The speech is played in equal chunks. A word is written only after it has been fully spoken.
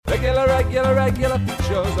regular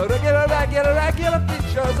features, regular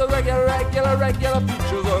features,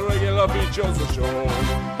 regular features of show.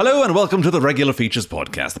 Hello and welcome to the Regular Features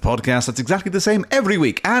Podcast, the podcast that's exactly the same every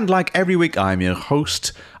week. And like every week, I'm your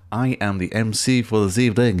host. I am the MC for this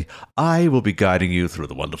evening. I will be guiding you through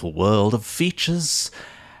the wonderful world of features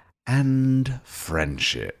and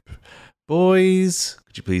friendship. Boys,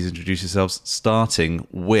 could you please introduce yourselves, starting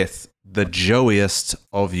with the joeyest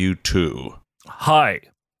of you two? Hi.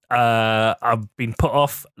 I've been put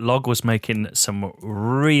off. Log was making some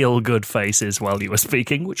real good faces while you were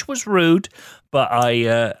speaking, which was rude, but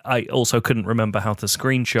I also couldn't remember how to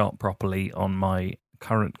screenshot properly on my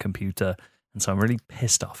current computer, and so I'm really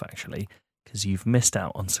pissed off, actually, because you've missed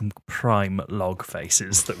out on some prime Log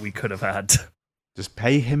faces that we could have had. Just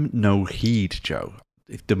pay him no heed, Joe.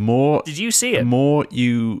 The more Did you see it? The more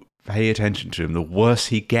you pay attention to him, the worse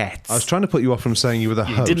he gets. I was trying to put you off from saying you were the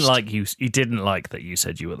host. He didn't like that you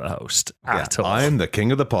said you were the host at all. I am the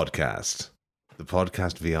king of the podcast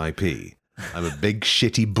VIP. I'm a big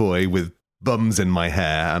shitty boy with bums in my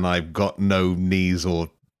hair, and I've got no knees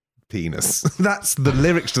or penis. That's the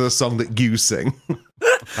lyrics to the song that you sing.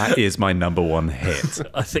 That is my number one hit.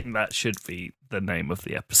 I think that should be the name of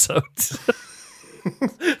the episode.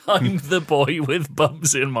 I'm the boy with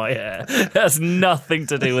bumps in my hair. It has nothing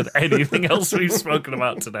to do with anything else we've spoken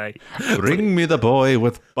about today. Bring me the boy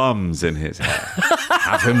with bums in his hair.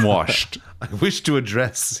 Have him washed. I wish to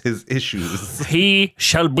address his issues. He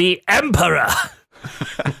shall be emperor.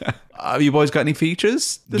 Have you boys got any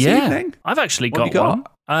features this evening? I've actually What got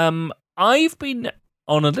have you one. I've been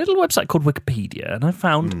on a little website called Wikipedia, and I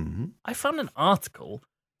found an article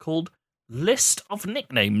called List of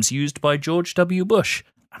Nicknames Used by George W. Bush,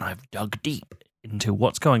 and I've dug deep into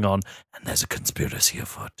what's going on, and there's a conspiracy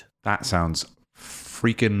afoot. That sounds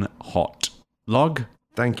freaking hot. Log?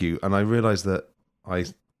 Thank you. And I realised that I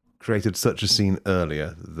created such a scene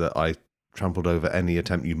earlier that I trampled over any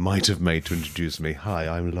attempt you might have made to introduce me. Hi,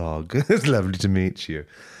 I'm Log. It's lovely to meet you.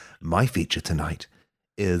 My feature tonight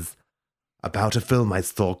is about a film I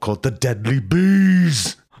saw called The Deadly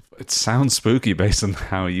Bees. It sounds spooky based on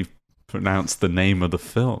how you pronounce the name of the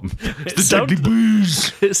film. Deadly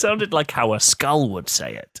Bees. It sounded like how a skull would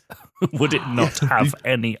say it. Would it not have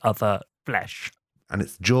any other flesh? And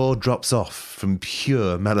its jaw drops off from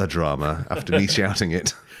pure melodrama after me shouting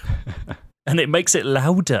it. And it makes it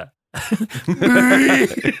louder. as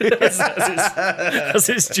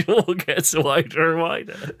its jaw gets wider and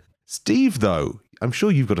wider. Steve, though, I'm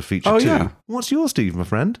sure you've got a feature too. Yeah. What's yours, Steve, my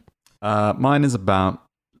friend? Mine is about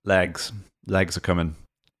legs. Legs are coming.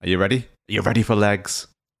 Are you ready? Are you ready for legs?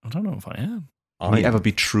 I don't know if I am. Can you ever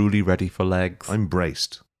be truly ready for legs? I'm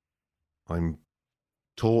braced. I'm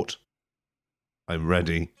taut. I'm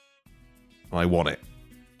ready. I want it.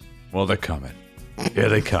 Well, they're coming. Here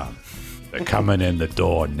they come. They're coming in the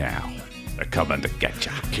door now. They're coming to get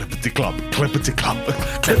you. Clippity-clop, clippity-clop.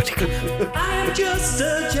 I am just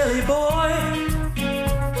a jelly boy.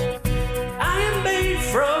 I am made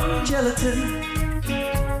from gelatin.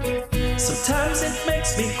 Sometimes it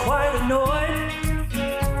makes me quite annoyed.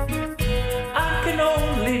 I can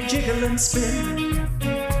only jiggle and spin.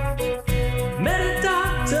 Met a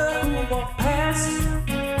doctor who walked past.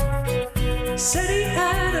 Said he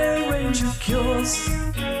had a range of cures.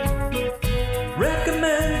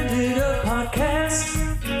 Recommended a podcast.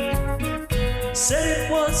 Said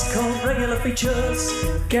it was called Regular Features.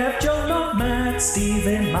 Gab, Joe, Log, Matt, Steve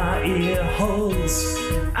in my ear holes.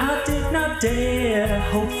 I did not dare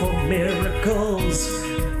hope for miracles.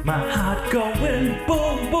 My heart going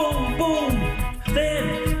boom, boom, boom.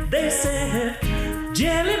 Then they said,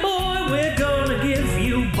 Jelly boy, we're gonna give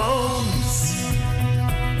you bones.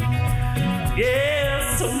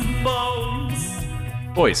 Yeah, some bones.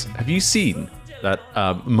 Boys, have you seen that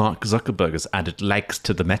Mark Zuckerberg has added legs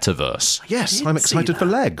to the metaverse? Yes, I'm excited for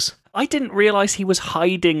legs. I didn't realise he was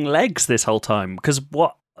hiding legs this whole time, because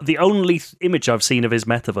the only image I've seen of his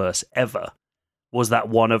metaverse ever was that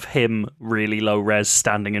one of him really low res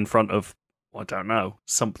standing in front of, I don't know,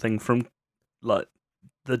 something from like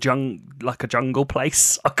a jungle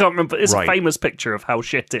place. I can't remember. It's Right. a famous picture of how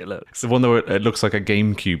shit it looks. It's the one that it looks like a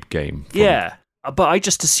GameCube game. Yeah, but I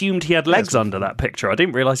just assumed he had legs under that picture. I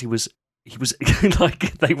didn't realise he was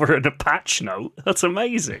like they were in a patch note. That's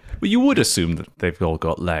amazing. Well, you would assume that they've all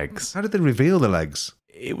got legs. How did they reveal the legs?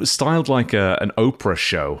 It was styled like an Oprah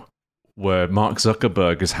show where Mark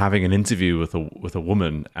Zuckerberg is having an interview with a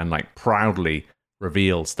woman and like proudly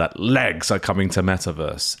reveals that legs are coming to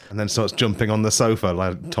Metaverse. And then starts jumping on the sofa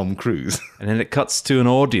like Tom Cruise. And then it cuts to an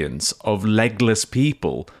audience of legless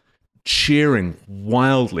people cheering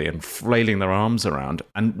wildly and flailing their arms around.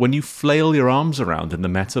 And when you flail your arms around in the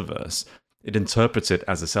Metaverse, It interprets it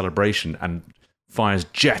as a celebration and fires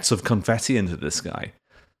jets of confetti into the sky.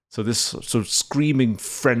 So this sort of screaming,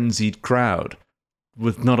 frenzied crowd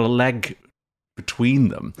with not a leg between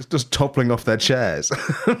them. It's just toppling off their chairs.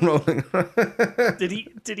 Rolling.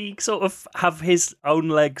 Did he sort of have his own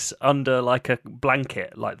legs under like a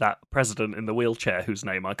blanket, like that president in the wheelchair whose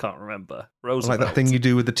name I can't remember? Roosevelt. Like that thing you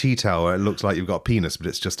do with the tea towel. It looks like you've got a penis, but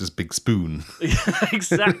it's just this big spoon.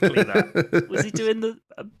 Exactly that. Was he doing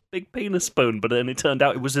a big penis spoon, but then it turned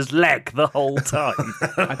out it was his leg the whole time?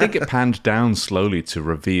 I think it panned down slowly to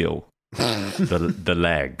reveal the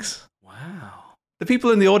legs. Wow. The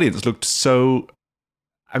people in the audience looked so...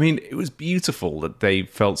 I mean, it was beautiful that they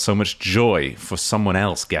felt so much joy for someone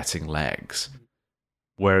else getting legs,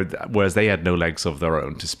 whereas they had no legs of their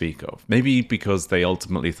own to speak of. Maybe because they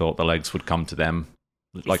ultimately thought the legs would come to them,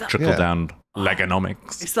 like trickle-down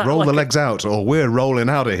legonomics. Is that Roll like the legs out, or we're rolling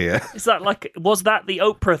out of here. Is that like, was that the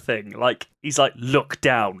Oprah thing? Like, he's like, look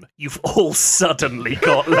down, you've all suddenly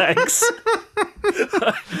got legs.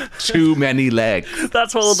 Too many legs.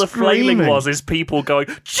 That's what all the flailing Screaming. was, is people going,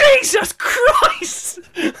 Jesus Christ!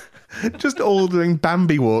 Just all doing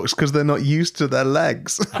Bambi walks because they're not used to their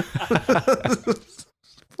legs.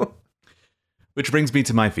 Which brings me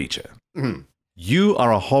to my feature. You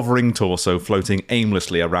are a hovering torso floating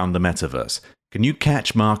aimlessly around the metaverse. Can you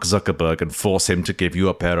catch Mark Zuckerberg and force him to give you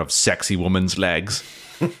a pair of sexy woman's legs?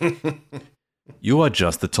 You are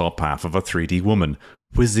just the top half of a 3D woman,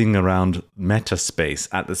 whizzing around metaspace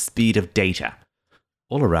at the speed of data.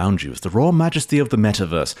 All around you is the raw majesty of the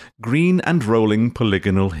metaverse, green and rolling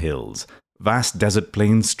polygonal hills, vast desert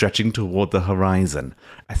plains stretching toward the horizon,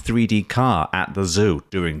 a 3D car at the zoo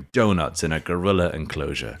doing donuts in a gorilla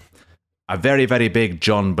enclosure. A very, very big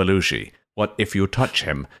John Belushi. What if you touch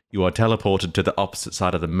him, you are teleported to the opposite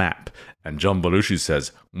side of the map, and John Belushi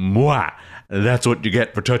says, "Mwah! That's what you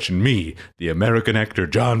get for touching me, the American actor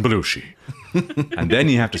John Belushi." And then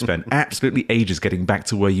you have to spend absolutely ages getting back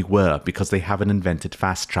to where you were because they haven't invented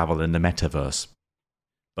fast travel in the metaverse.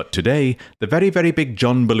 But today, the very, very big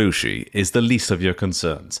John Belushi is the least of your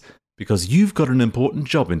concerns, because you've got an important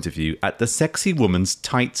job interview at the Sexy Woman's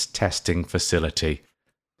Tights Testing Facility.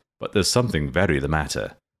 But there's something very the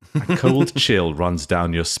matter. A cold chill runs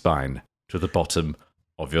down your spine, to the bottom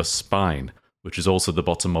of your spine, which is also the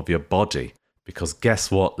bottom of your body. Because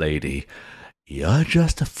guess what, lady? You're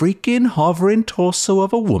just a freaking hovering torso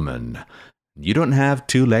of a woman. You don't have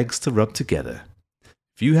two legs to rub together.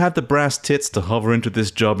 If you have the brass tits to hover into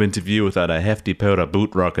this job interview without a hefty pair of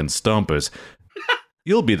boot rockin' stompers,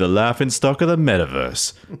 you'll be the laughingstock of the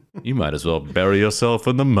metaverse. You might as well bury yourself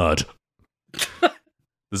in the mud.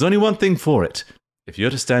 There's only one thing for it. If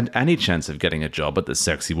you're to stand any chance of getting a job at the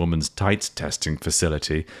Sexy Woman's Tights Testing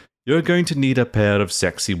Facility, you're going to need a pair of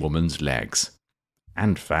sexy woman's legs.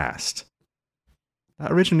 And fast.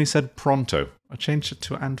 That originally said pronto. I changed it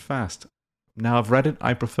to and fast. Now I've read it,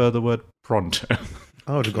 I prefer the word pronto.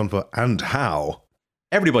 I would have gone for and how.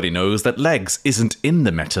 Everybody knows that legs isn't in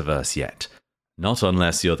the metaverse yet. Not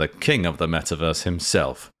unless you're the king of the metaverse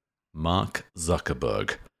himself, Mark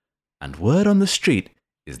Zuckerberg. And word on the street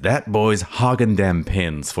is that boy's hogging them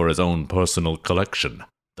pins for his own personal collection.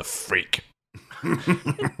 The freak.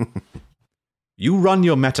 You run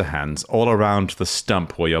your meta hands all around the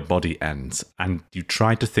stump where your body ends, and you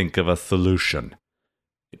try to think of a solution.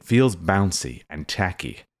 It feels bouncy and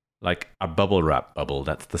tacky, like a bubble wrap bubble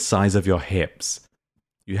that's the size of your hips.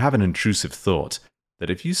 You have an intrusive thought that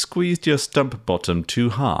if you squeezed your stump bottom too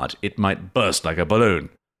hard, it might burst like a balloon,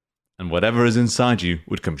 and whatever is inside you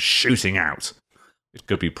would come shooting out. It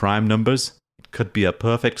could be prime numbers, it could be a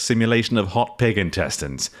perfect simulation of hot pig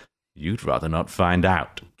intestines. You'd rather not find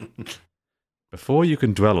out. Before you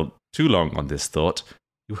can dwell too long on this thought,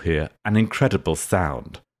 you hear an incredible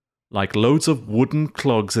sound, like loads of wooden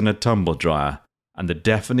clogs in a tumble dryer, and the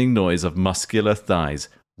deafening noise of muscular thighs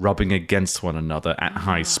rubbing against one another at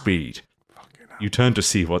high speed. You turn to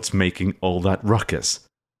see what's making all that ruckus,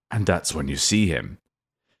 and that's when you see him.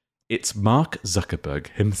 It's Mark Zuckerberg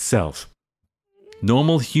himself.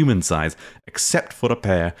 Normal human size, except for a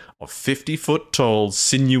pair of 50-foot-tall,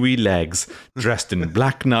 sinewy legs, dressed in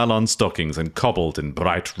black nylon stockings and cobbled in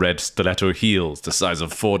bright red stiletto heels the size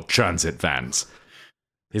of Ford Transit vans.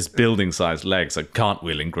 His building-sized legs are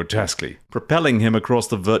cartwheeling grotesquely, propelling him across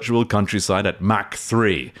the virtual countryside at Mach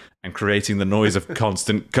 3 and creating the noise of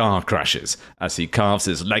constant car crashes as he carves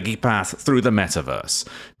his leggy path through the metaverse.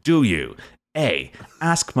 Do you, A,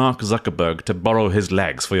 ask Mark Zuckerberg to borrow his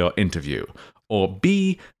legs for your interview, or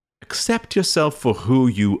B, accept yourself for who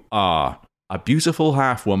you are, a beautiful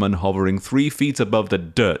half-woman hovering 3 feet above the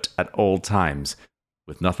dirt at all times,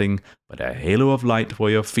 with nothing but a halo of light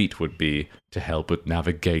where your feet would be to help with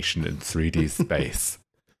navigation in 3D space.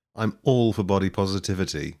 I'm all for body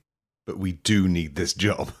positivity, but we do need this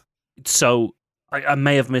job. So, I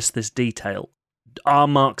may have missed this detail. Are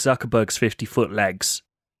Mark Zuckerberg's 50-foot legs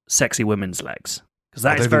sexy women's legs? Because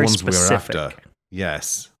that Are is they very the ones we're specific. after?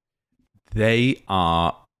 Yes. They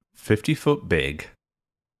are 50 foot big,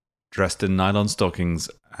 dressed in nylon stockings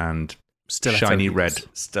and Stiletto shiny heels. red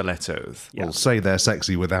stilettos. Yeah. Well, say they're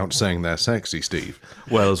sexy without saying they're sexy, Steve.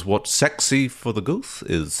 Well, as what's sexy for the goose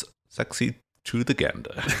is sexy to the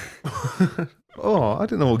gander. Oh, I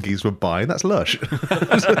didn't know what geese were buying. That's lush.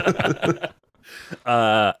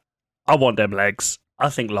 I want them legs. I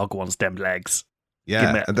think Log wants them legs.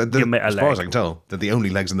 Yeah, Give me a as far leg. as I can tell, they're the only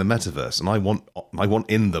legs in the metaverse, and I want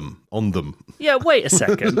in them, on them. Yeah, wait a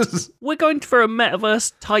second. We're going for a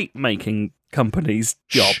metaverse type making company's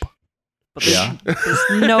job. But there's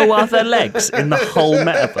no other legs in the whole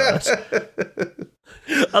metaverse.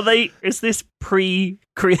 Are they? Is this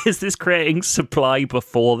creating supply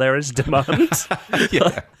before there is demand?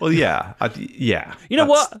 Yeah. Well, yeah. Yeah. You know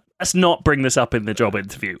what? Let's not bring this up in the job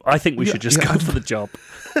interview. I think we should just go for the job.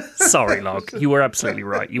 Sorry, Log. You were absolutely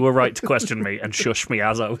right. You were right to question me and shush me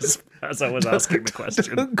as I was asking the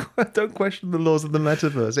question. Don't question the laws of the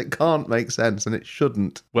metaverse. It can't make sense, and it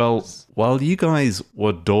shouldn't. Well, while you guys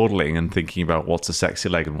were dawdling and thinking about what's a sexy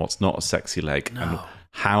leg and what's not a sexy leg and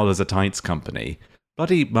how there's a tights company,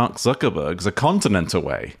 bloody Mark Zuckerberg's a continent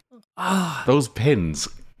away. Those pins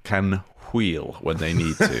can wheel when they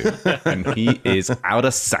need to, and he is out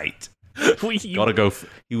of sight. Gotta go.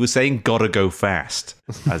 He was saying "gotta go fast"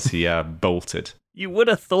 as he bolted. You would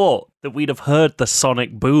have thought that we'd have heard the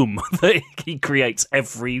sonic boom that he creates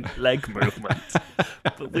every leg movement.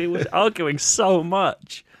 But we were arguing so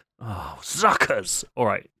much. Oh, Zuckers! All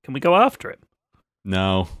right, can we go after him?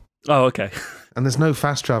 No, Oh, okay. And there's no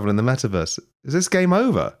fast travel in the metaverse. Is this game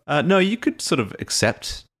over? no. You could sort of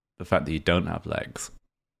accept the fact that you don't have legs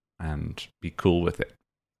and be cool with it.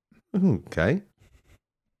 Okay.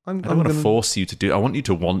 I don't want to force you to do. I want you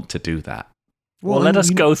to want to do that. Well, let us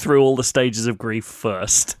go through all the stages of grief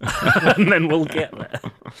first, and then we'll get there.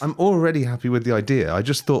 I'm already happy with the idea. I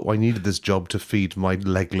just thought I needed this job to feed my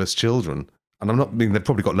legless children. And I'm not, I mean, they've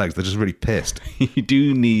probably got legs. They're just really pissed. You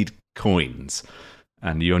do need coins,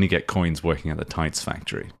 and you only get coins working at the tights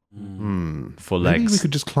factory for legs. Maybe we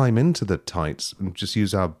could just climb into the tights and just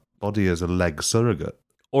use our body as a leg surrogate.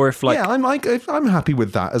 Or if, like, yeah, I'm happy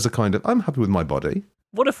with that as a kind of. I'm happy with my body.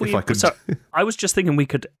 what if we? if I could- So, I was just thinking we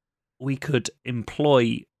could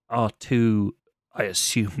employ our two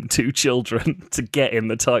children to get in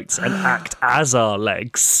the tights and act as our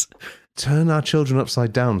legs. Turn our children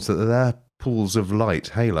upside down so that their pools of light,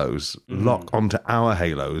 halos, lock onto our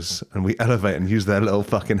halos, and we elevate and use their little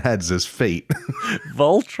fucking heads as feet.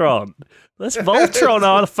 Voltron. Let's Voltron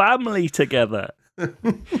our family together.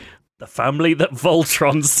 The family that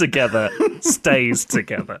Voltrons together stays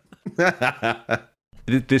together.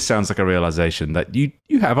 This sounds like a realization that you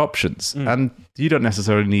have options, and you don't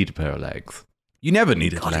necessarily need a pair of legs. You never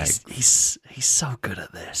needed God, legs. he's so good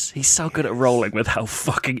at this. He's so good at rolling with how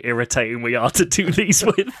fucking irritating we are to do these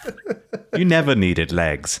with. You never needed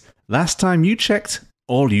legs. Last time you checked,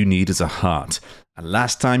 all you need is a heart. And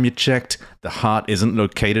last time you checked, the heart isn't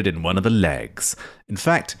located in one of the legs. In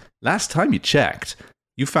fact, last time you checked,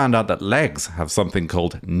 you found out that legs have something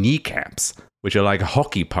called kneecaps, which are like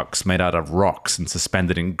hockey pucks made out of rocks and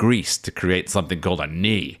suspended in grease to create something called a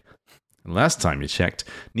knee. And last time you checked,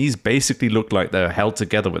 knees basically look like they're held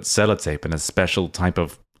together with sellotape and a special type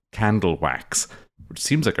of candle wax, which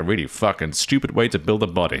seems like a really fucking stupid way to build a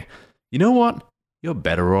body. You know what? You're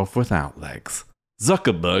better off without legs.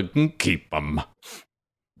 Zuckerberg can keep them.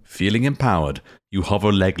 Feeling empowered, you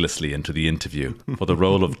hover leglessly into the interview for the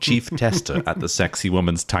role of chief tester at the Sexy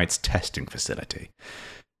Woman's Tights testing facility.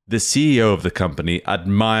 The CEO of the company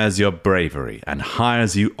admires your bravery and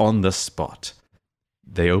hires you on the spot.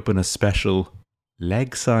 They open a special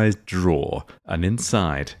leg-sized drawer, and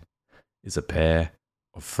inside is a pair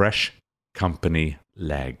of fresh company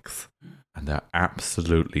legs. And they're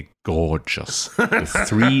absolutely gorgeous, with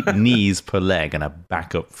 3 knees per leg and a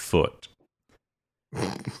backup foot.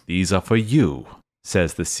 These are for you,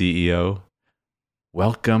 says the CEO.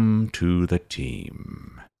 Welcome to the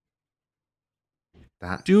team.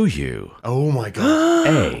 Do you? Oh my god.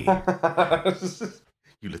 A.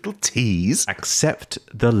 You little tease. Accept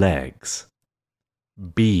the legs.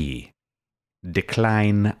 B.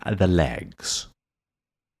 Decline the legs.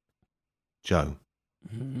 Joe,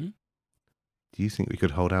 do you think we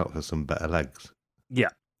could hold out for some better legs? Yeah,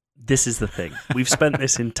 this is the thing. We've spent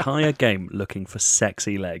this entire game looking for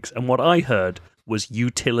sexy legs, and what I heard was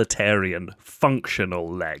utilitarian,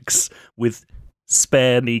 functional legs with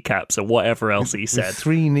spare kneecaps or whatever else he With said.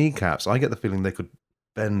 3 kneecaps, I get the feeling they could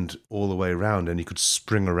bend all the way around and you could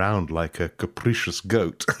spring around like a capricious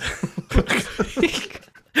goat.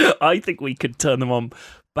 I think we could turn them on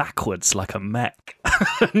backwards like a mech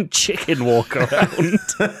and chicken walk around.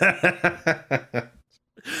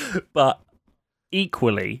 But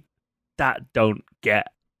equally, that don't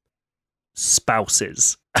get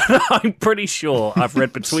spouses. I'm pretty sure I've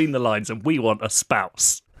read between the lines and we want a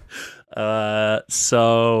spouse.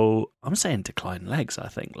 So I'm saying decline legs, I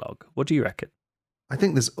think, Log. What do you reckon? I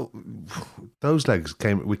think those legs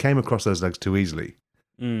we came across those legs too easily.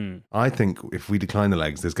 I think if we decline the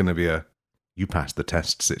legs, there's going to be a you passed the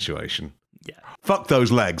test situation. Yeah. Fuck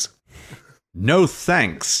those legs. No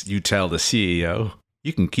thanks, you tell the CEO.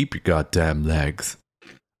 You can keep your goddamn legs.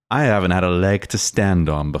 I haven't had a leg to stand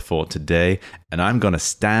on before today, and I'm going to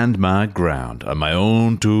stand my ground on my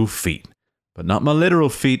own 2 feet. But not my literal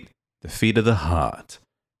feet, the feet of the heart.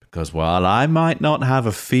 Because while I might not have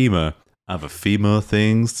a femur, I have a few more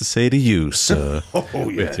things to say to you, sir. Oh,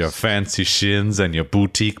 yes. With your fancy shins and your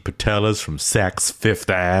boutique patellas from Saks Fifth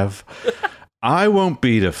Ave. I won't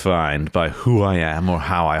be defined by who I am or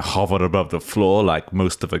how I hovered above the floor like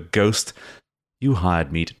most of a ghost. You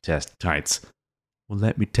hired me to test tights. Well,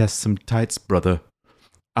 let me test some tights, brother.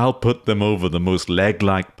 I'll put them over the most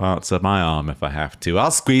leg-like parts of my arm if I have to.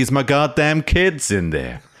 I'll squeeze my goddamn kids in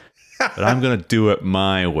there. But I'm going to do it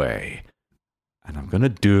my way. And I'm going to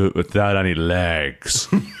do it without any legs.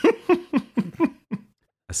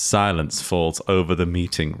 A silence falls over the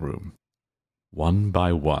meeting room. One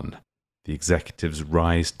by one, the executives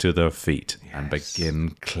rise to their feet and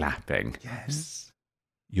begin clapping. Yes.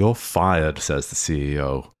 You're fired, says the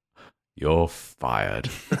CEO. You're fired.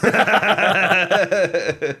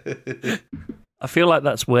 I feel like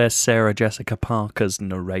that's where Sarah Jessica Parker's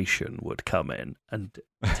narration would come in and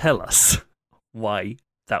tell us why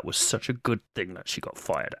that was such a good thing that she got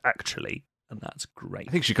fired, actually. And that's great.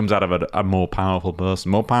 I think she comes out of a more powerful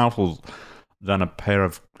person, more powerful than a pair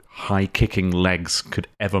of high-kicking legs could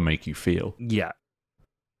ever make you feel. Yeah.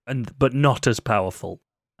 But not as powerful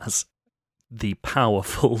as the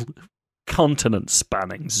powerful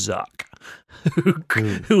continent-spanning Zuck,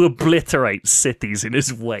 who obliterates cities in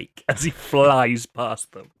his wake as he flies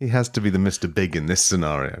past them. He has to be the Mr. Big in this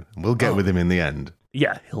scenario. We'll get with him in the end.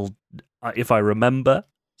 Yeah, he'll. If I remember,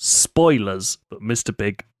 spoilers, but Mr.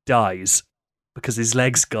 Big dies because his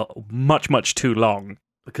legs got much, much too long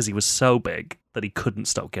because he was so big that he couldn't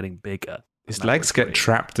stop getting bigger. His legs get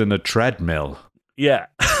trapped in a treadmill. Yeah,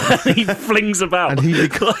 he flings about And he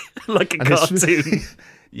like a and his- cartoon.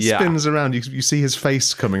 Yeah. Spins around. You see his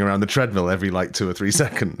face coming around the treadmill every 2 or 3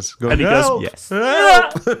 seconds. Going, And he goes,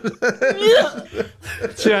 "Help!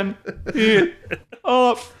 Yes. Jen,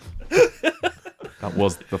 up. That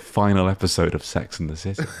was the final episode of Sex and the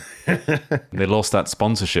City. They lost that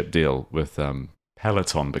sponsorship deal with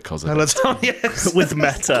Peloton because of it. Peloton, yes. with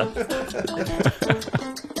Meta.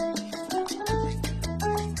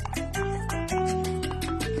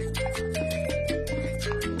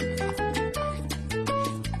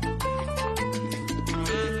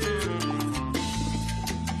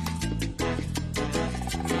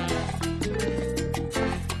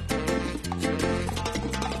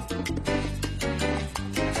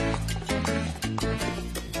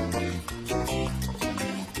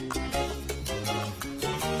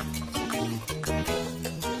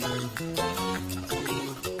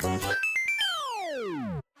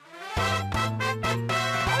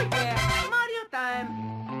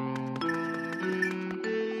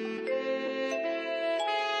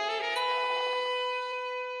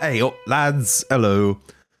 Hey, up, lads. Hello.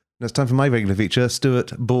 Now it's time for my regular feature.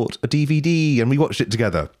 Stuart bought a DVD and we watched it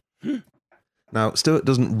together. Now, Stuart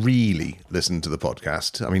doesn't really listen to the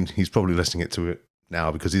podcast. I mean, he's probably listening to it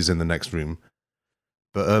now because he's in the next room.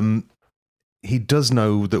 But he does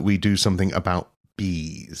know that we do something about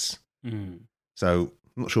bees. So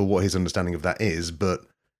I'm not sure what his understanding of that is, but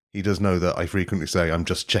he does know that I frequently say I'm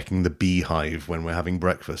just checking the beehive when we're having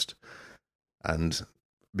breakfast. And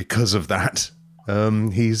because of that,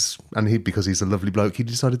 because he's a lovely bloke, he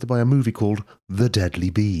decided to buy a movie called The Deadly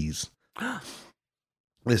Bees.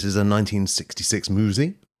 This is a 1966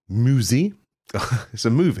 movie. It's a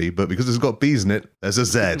movie, but because it's got bees in it, there's a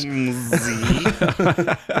Z.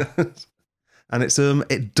 And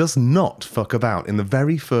it does not fuck about. In the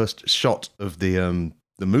very first shot of the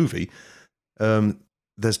movie,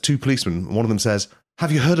 there's 2 policemen. One of them says,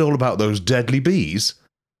 "Have you heard all about those deadly bees?"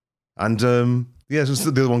 And so the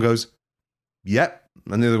other one goes, "Yep."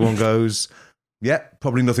 And the other one goes, "Yep,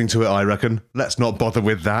 probably nothing to it, I reckon. Let's not bother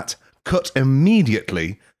with that." cut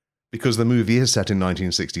immediately, because the movie is set in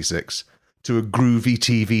 1966, to a groovy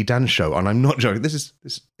TV dance show. And I'm not joking.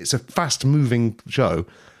 It's a fast-moving show,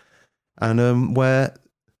 and where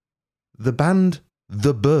the band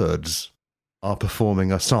The Byrds are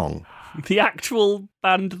performing a song. The actual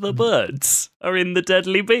band The Byrds are in the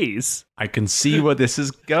Deadly Bees. I can see where this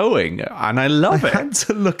is going, and I love I it. had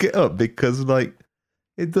to look it up because, like,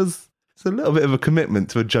 it's a little bit of a commitment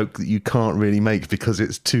to a joke that you can't really make because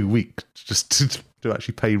it's too weak just to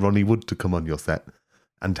actually pay Ronnie Wood to come on your set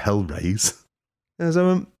and Hellraise. And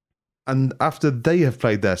so, and after they have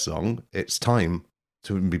played their song, it's time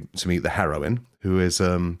to meet the heroine, who is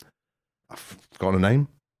I've forgotten her name,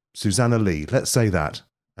 Susanna Lee. Let's say that.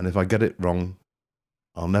 And if I get it wrong,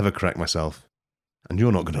 I'll never correct myself. And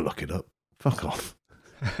you're not going to look it up. Fuck off.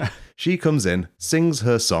 She comes in, sings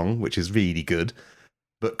her song, which is really good,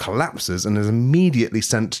 but collapses and is immediately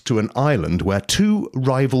sent to an island where two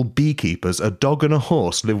rival beekeepers, a dog and a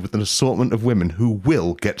horse, live with an assortment of women who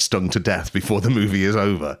will get stung to death before the movie is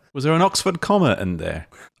over. Was there an Oxford comma in there?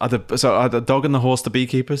 Are the dog and the horse the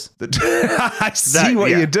beekeepers? I see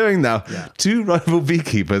what you're doing now. Yeah. Two rival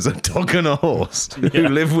beekeepers, a dog and a horse, who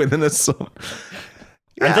live with an assortment.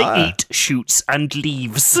 And they eat shoots and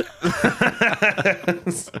leaves. By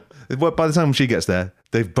the time she gets there,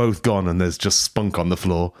 they've both gone and there's just spunk on the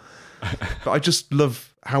floor. But I just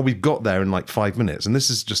love how we've got there in like 5 minutes. And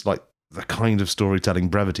this is just like the kind of storytelling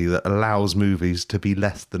brevity that allows movies to be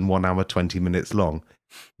less than 1 hour, 20 minutes long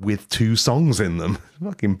with 2 songs in them.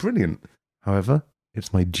 Fucking brilliant. However,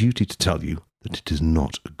 it's my duty to tell you that it is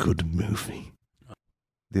not a good movie.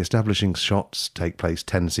 The establishing shots take place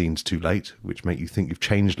 10 scenes too late, which make you think you've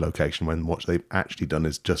changed location when what they've actually done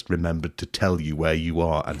is just remembered to tell you where you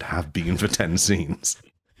are and have been for 10 scenes.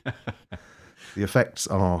 The effects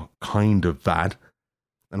are kind of bad,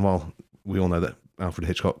 and while we all know that Alfred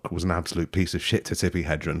Hitchcock was an absolute piece of shit to Tippi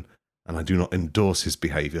Hedren, and I do not endorse his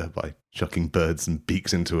behaviour by chucking birds and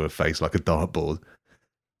beaks into her face like a dartboard,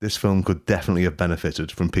 this film could definitely have benefited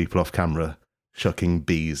from people off camera chucking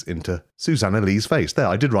bees into Susanna Lee's face. There,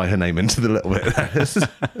 I did write her name into the little bit.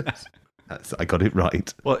 I got it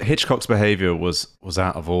right. Well, Hitchcock's behaviour was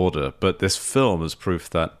out of order, but this film is proof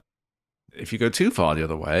that if you go too far the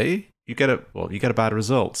other way, you get a bad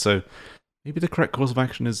result. So maybe the correct course of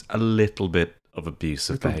action is a little bit of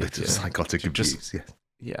abusive behaviour. A little bit of psychotic abuse, yes.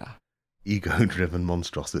 Yeah. Ego-driven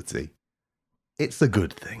monstrosity. It's a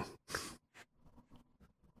good thing.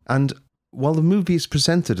 And while the movie is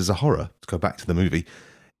presented as a horror, to go back to the movie,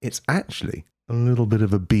 it's actually a little bit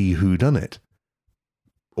of a bee whodunit.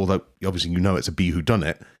 Although, obviously, you know it's a bee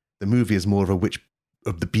whodunit, the movie is more of a which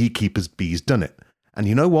of the beekeeper's bees done it. And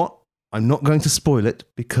you know what? I'm not going to spoil it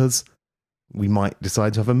because we might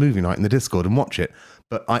decide to have a movie night in the Discord and watch it.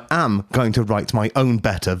 But I am going to write my own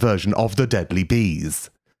better version of The Deadly Bees.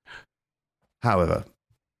 However,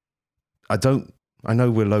 I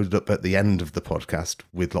know we're loaded up at the end of the podcast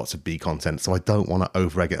with lots of bee content, so I don't want to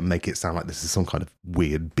over-egg it and make it sound like this is some kind of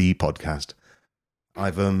weird bee podcast.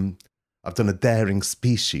 I've done a daring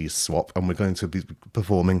species swap, and we're going to be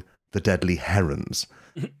performing The Deadly Herons.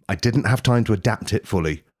 I didn't have time to adapt it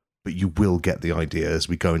fully, but you will get the idea as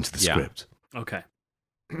we go into the script. Okay.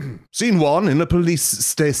 Scene 1 in a police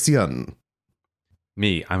station.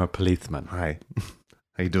 Me, I'm a policeman. Hi.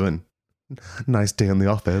 How you doing? Nice day in the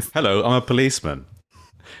office. Hello, I'm a policeman.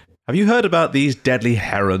 Have you heard about these deadly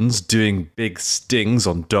herons doing big stings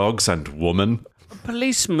on dogs and women?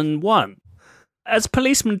 Policeman 1. As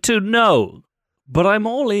policeman 2, no. But I'm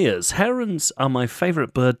all ears. Herons are my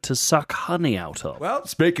favourite bird to suck honey out of. Well,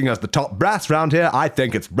 speaking as the top brass round here, I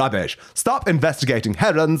think it's rubbish. Stop investigating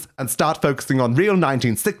herons and start focusing on real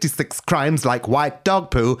 1966 crimes like white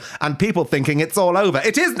dog poo and people thinking it's all over.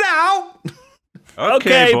 It is now!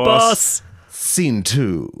 Okay, boss. Scene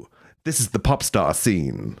 2. This is the pop star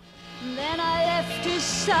scene. Then I left his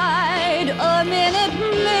side a minute,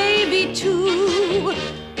 maybe 2.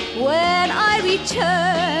 When I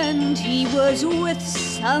returned, he was with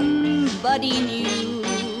somebody new.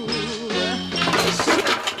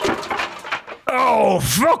 Oh,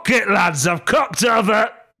 fuck it, lads. I've cocked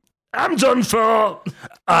over. I'm done for.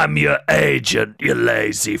 I'm your agent, you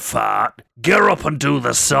lazy fart. Get up and do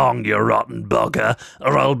the song, you rotten bugger,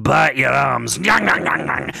 or I'll bite your arms.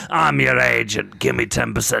 I'm your agent. Give me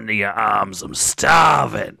 10% of your arms. I'm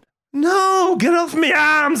starving. No, get off me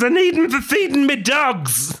arms. I need them for feeding me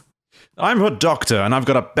dogs. I'm her doctor, and I've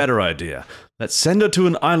got a better idea. Let's send her to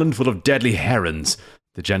an island full of deadly herons.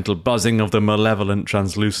 The gentle buzzing of the malevolent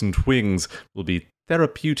translucent wings will be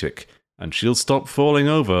therapeutic, and she'll stop falling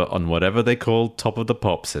over on whatever they called Top of the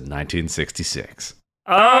Pops in 1966.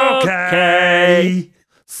 Okay.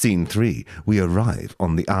 Scene 3. We arrive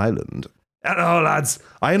on the island. Hello, lads.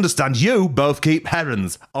 I understand you both keep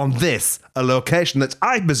herons on this, a location that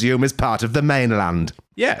I presume is part of the mainland.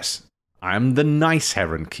 Yes, I'm the nice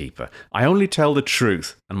heron keeper. I only tell the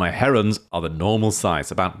truth, and my herons are the normal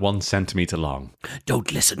size, about 1 centimetre long.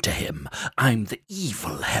 Don't listen to him. I'm the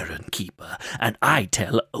evil heron keeper, and I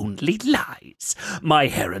tell only lies. My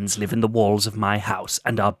herons live in the walls of my house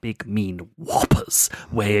and are big, mean whoppers,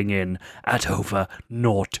 weighing in at over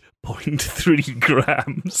 0.3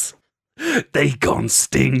 grams. They gon'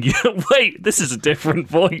 sting you. Wait, this is a different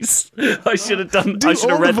voice. I should have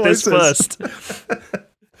read this first.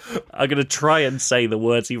 I'm going to try and say the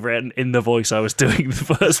words he read in the voice I was doing in the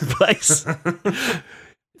first place.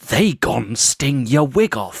 They gon' sting your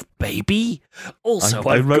wig off, baby. Also,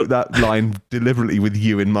 I wrote that line deliberately with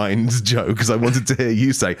you in mind, Joe, because I wanted to hear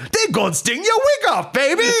you say, they gon' sting your wig off,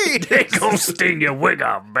 baby! They gon' sting your wig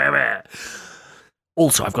off, baby.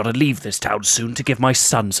 Also, I've got to leave this town soon to give my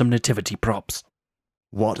son some nativity props.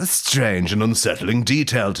 What a strange and unsettling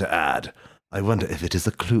detail to add. I wonder if it is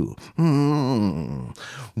a clue.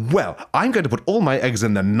 Well, I'm going to put all my eggs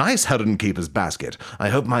in the nice heron keeper's basket. I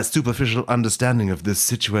hope my superficial understanding of this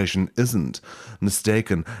situation isn't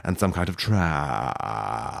mistaken and some kind of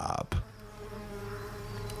trap.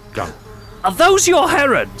 Go. Are those your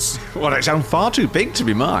herons? Well, they sound far too big to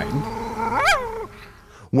be mine.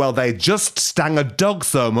 Well, they just stung a dog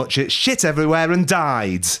so much it shit everywhere and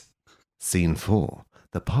died. Scene 4.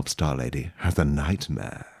 The pop star lady has a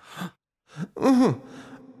nightmare.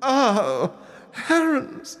 Oh,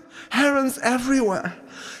 herons. Herons everywhere.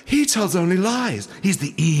 He tells only lies. He's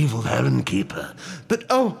the evil heron keeper. But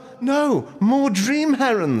oh, no, more dream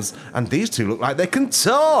herons. And these two look like they can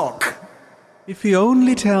talk. If he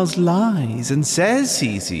only tells lies and says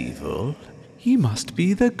he's evil, he must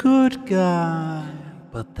be the good guy.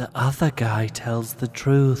 But the other guy tells the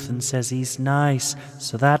truth and says he's nice,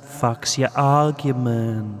 so that fucks your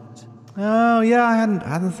argument. Oh, yeah, I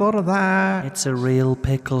hadn't thought of that. It's a real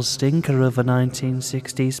pickle stinker of a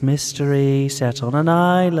 1960s mystery set on an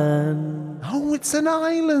island. Oh, it's an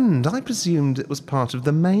island. I presumed it was part of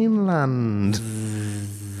the mainland.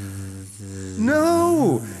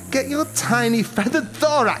 No! Get your tiny feathered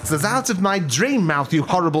thoraxes out of my dream mouth, you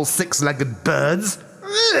horrible six-legged birds!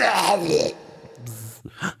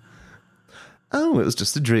 Oh, it was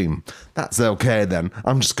just a dream. That's okay then.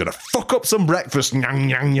 I'm just gonna fuck up some breakfast. Nyang,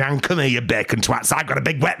 nyang, nyang. Come here, you bacon twats. I've got a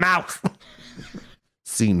big wet mouth.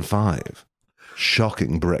 Scene 5.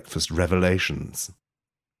 Shocking breakfast revelations.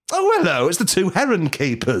 Oh, hello. It's the two heron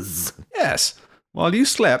keepers. Yes. While you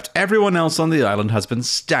slept, everyone else on the island has been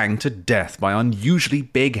stung to death by unusually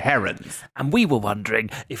big herons. And we were wondering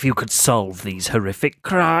if you could solve these horrific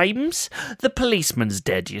crimes. The policeman's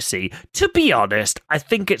dead, you see. To be honest, I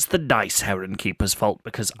think it's the nice heron keeper's fault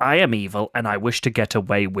because I am evil and I wish to get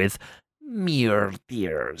away with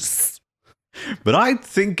murders. But I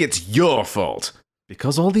think it's your fault.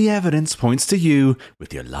 Because all the evidence points to you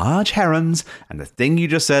with your large herons and the thing you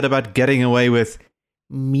just said about getting away with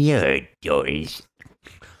murders.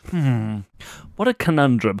 What a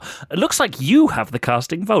conundrum. It looks like you have the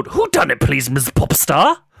casting vote. Who done it, please, Ms.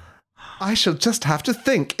 Popstar? I shall just have to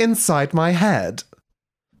think inside my head.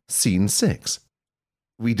 Scene 6.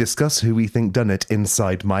 We discuss who we think done it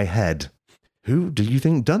inside my head. Who do you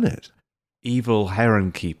think done it? Evil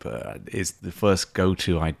heron keeper is the first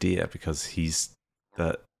go-to idea because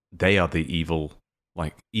they are the evil.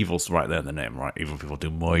 Like, evil's right there in the name, right? Evil people do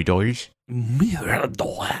murders.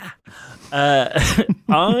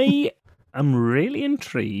 I am really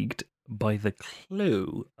intrigued by the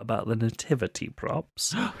clue about the nativity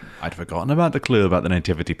props. I'd forgotten about the clue about the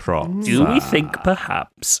nativity props. Do we think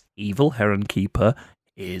perhaps evil heron keeper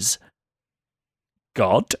is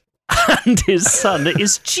God and his son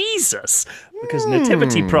is Jesus? Because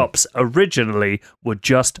nativity props originally were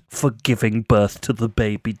just for giving birth to the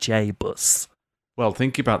baby Jebus. Well,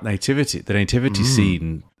 think about nativity. The nativity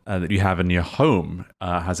scene that you have in your home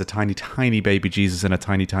has a tiny, tiny baby Jesus and a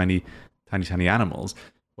tiny, tiny animals.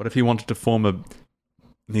 What if you wanted to form a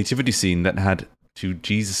nativity scene that had, to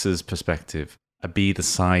Jesus's perspective, a bee the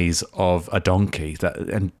size of a donkey,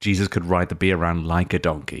 and Jesus could ride the bee around like a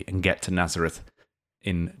donkey and get to Nazareth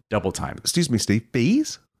in double time? Excuse me, Steve.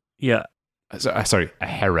 Bees? Yeah. Sorry, a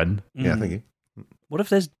heron. Yeah, thank you. What if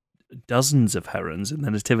there's dozens of herons in the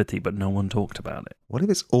nativity, but no one talked about it? What if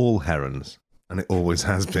it's all herons? And it always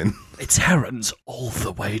has been. It's herons all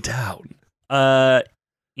the way down.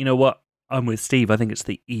 You know what? I'm with Steve. I think it's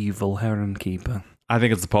the evil heron keeper. I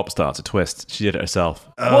think it's the pop star. It's a twist. She did it herself.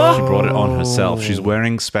 What? She brought it on herself. She's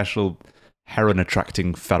wearing special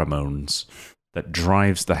heron-attracting pheromones. that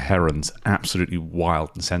drives the herons absolutely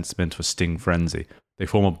wild and sends them into a sting frenzy. They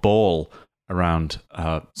form a ball around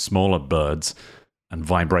smaller birds and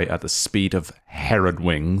vibrate at the speed of heron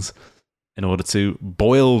wings in order to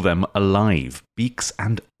boil them alive, beaks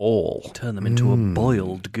and all. Turn them into a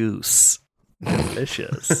boiled goose.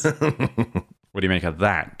 Delicious. What do you make of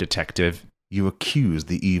that, detective? You accuse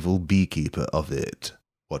the evil beekeeper of it.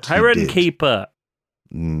 What he Heron did. keeper.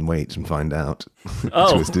 Wait and find out.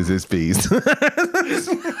 Oh. Twist is his bees.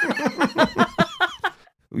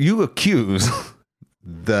 You accuse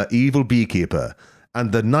the evil beekeeper,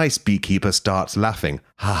 and the nice beekeeper starts laughing.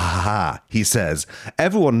 Ha ha ha, he says.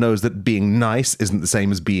 Everyone knows that being nice isn't the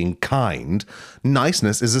same as being kind.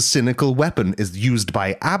 Niceness is a cynical weapon, is used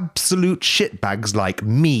by absolute shitbags like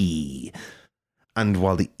me. And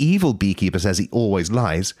while the evil beekeeper says he always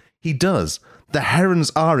lies, he does. The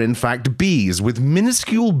herons are, in fact, bees with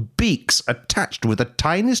minuscule beaks attached with a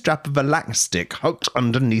tiny strap of elastic hooked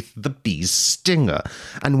underneath the bee's stinger.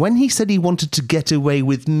 And when he said he wanted to get away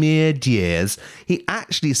with mere dears, he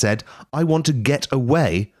actually said, I want to get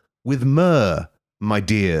away with myrrh, my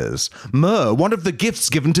dears. Myrrh, one of the gifts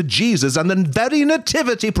given to Jesus and the very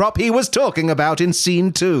nativity prop he was talking about in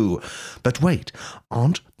scene 2. But wait,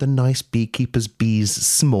 aren't the nice beekeeper's bees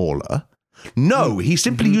smaller? No, he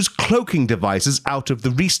simply used cloaking devices out of the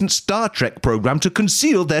recent Star Trek program to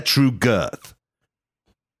conceal their true girth.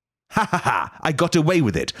 Ha ha ha, I got away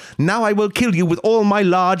with it. Now I will kill you with all my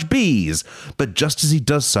large bees. But just as he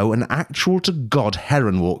does so, an actual-to-God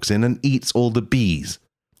heron walks in and eats all the bees.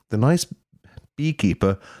 The nice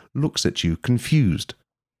beekeeper looks at you confused.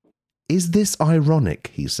 Is this ironic,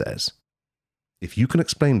 he says. If you can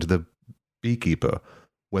explain to the beekeeper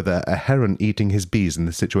whether a heron eating his bees in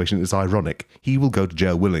this situation is ironic, he will go to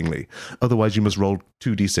jail willingly. Otherwise, you must roll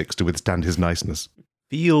 2d6 to withstand his niceness.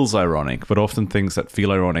 Feels ironic, but often things that feel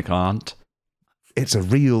ironic aren't. It's a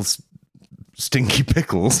real stinky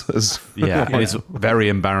pickles. Yeah, it's very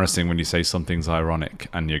embarrassing when you say something's ironic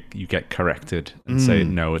and you get corrected and say,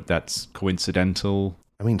 no, that's coincidental.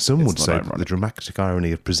 I mean, some would not say that ironic. the dramatic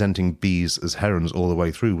irony of presenting bees as herons all the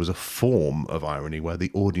way through was a form of irony where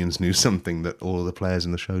the audience knew something that all the players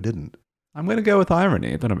in the show didn't. I'm going to go with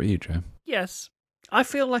irony. I don't know about you, Joe. Yes. I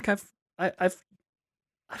feel like I've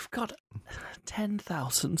got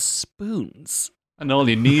 10,000 spoons. And all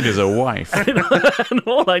you need is a wife. And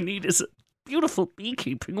all I need is a beautiful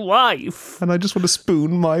beekeeping wife. And I just want to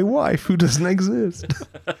spoon my wife who doesn't exist.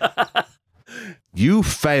 You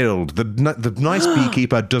failed. The nice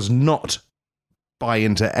beekeeper does not buy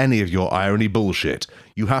into any of your irony bullshit.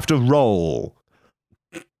 You have to roll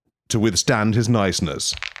to withstand his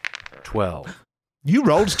niceness. 12. You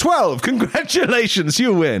rolled 12. Congratulations,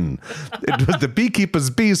 you win. It was the beekeeper's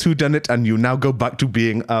bees who done it, and you now go back to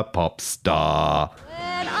being a pop star.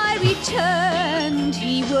 When I returned,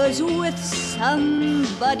 he was with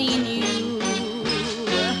somebody new.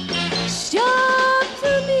 Stop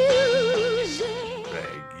the music.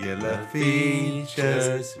 Regular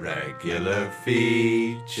features, regular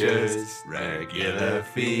features, regular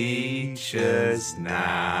features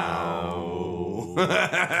now.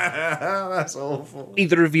 That's awful.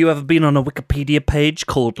 Either of you ever been on a Wikipedia page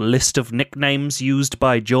called List of Nicknames Used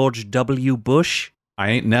by George W. Bush? I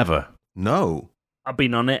ain't never. No. I've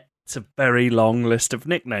been on it. It's a very long list of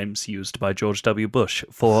nicknames used by George W. Bush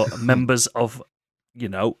for members of,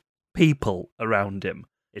 people around him.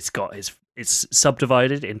 It's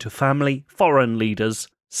subdivided into family, foreign leaders,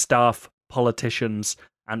 staff, politicians,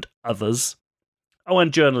 and others. Oh,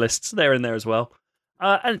 and journalists, they're in there as well.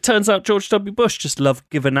 And it turns out George W. Bush just loved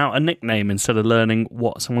giving out a nickname instead of learning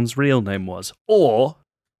what someone's real name was. Or,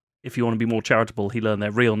 if you want to be more charitable, he learned their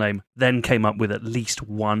real name, then came up with at least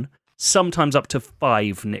one, sometimes up to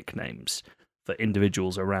 5 nicknames for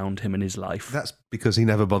individuals around him in his life. That's because he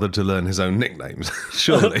never bothered to learn his own nicknames,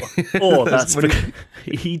 surely. Or that's what because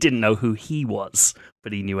he didn't know who he was,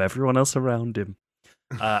 but he knew everyone else around him.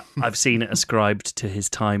 I've seen it ascribed to his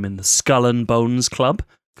time in the Skull and Bones Club,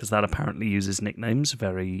 because that apparently uses nicknames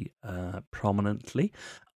very prominently.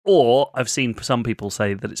 Or I've seen some people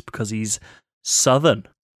say that it's because he's Southern.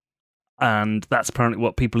 And that's apparently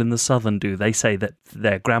what people in the Southern do. They say that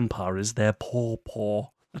their grandpa is their paw,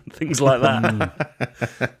 and things like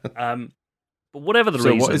that. But whatever the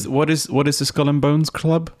reason. So what is the Skull and Bones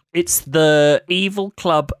Club? It's the evil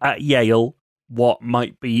club at Yale, what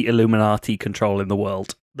might be Illuminati controlling the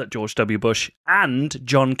world, that George W. Bush and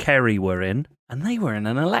John Kerry were in, and they were in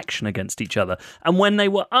an election against each other. And when they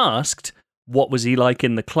were asked, what was he like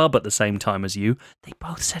in the club at the same time as you, they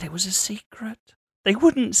both said it was a secret. They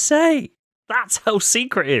wouldn't say. That's how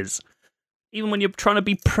secret is. Even when you're trying to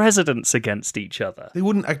be presidents against each other. They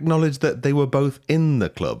wouldn't acknowledge that they were both in the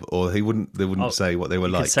club, or they wouldn't say what they were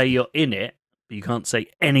You like. can say you're in it, but you can't say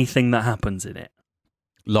anything that happens in it.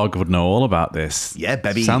 Log would know all about this. Yeah,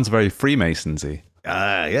 baby. Sounds very Freemasonsy.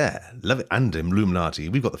 Yeah. Love it. And Illuminati.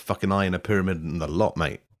 We've got the fucking eye in a pyramid and the lot,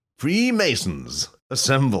 mate. Freemasons,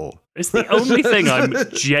 assemble. It's the only thing I'm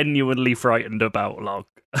genuinely frightened about Log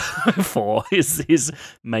for is his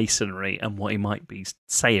masonry and what he might be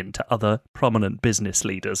saying to other prominent business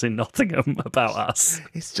leaders in Nottingham about us.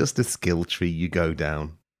 It's just a skill tree you go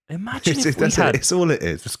down. Imagine It's, if we that's it. had, It's all it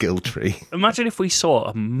is, a skill tree. imagine if we saw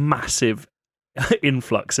a massive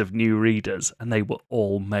influx of new readers and they were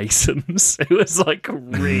all Masons. It was like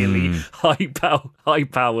really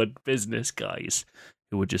high-powered business guys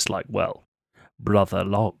who were just like, well, Brother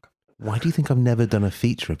Log. Why do you think I've never done a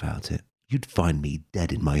feature about it? You'd find me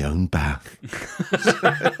dead in my own bath.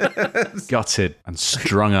 Gutted and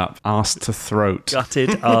strung up, arse to throat,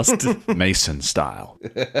 Gutted, asked. Mason style.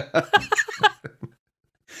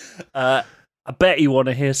 I bet you want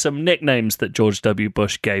to hear some nicknames that George W.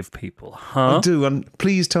 Bush gave people, huh? I do, and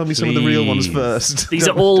please tell me some of the real ones Please. first. These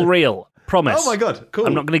are all real. Promise. Oh my god, cool.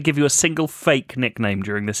 I'm not going to give you a single fake nickname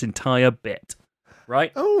during this entire bit.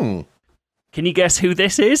 Right? Oh, Can you guess who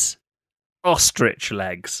this is? Ostrich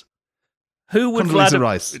legs. Who would Condoleezza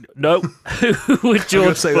Rice. No. Who would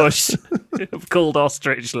George say Bush have called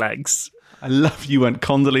ostrich legs? I love you went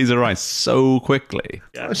Condoleezza Rice so quickly.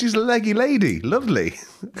 Oh, she's a leggy lady. Lovely.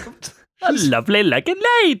 A lovely legged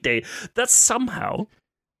lady. That's somehow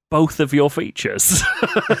both of your features.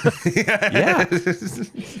 Yeah.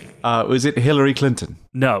 Was it Hillary Clinton?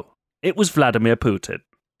 No, it was Vladimir Putin.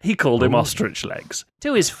 He called him ostrich legs.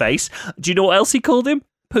 To his face. Do you know what else he called him?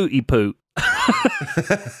 Pooty Poot.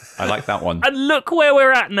 I like that one. And look where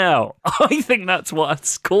we're at now. I think that's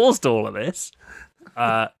what's caused all of this.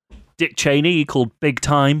 Dick Cheney, he called Big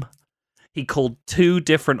Time. He called 2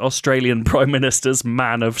 different Australian prime ministers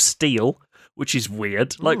Man of Steel, which is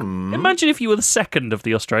weird. Like, imagine if you were the second of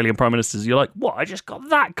the Australian prime ministers. You're like, what? I just got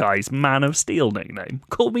that guy's Man of Steel nickname.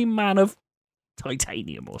 Call me Man of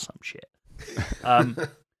Titanium or some shit.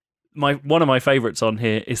 One of my favourites on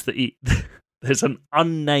here is that there's an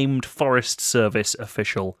unnamed Forest Service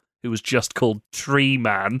official who was just called Tree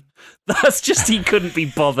Man. That's just, he couldn't be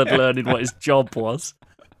bothered learning what his job was.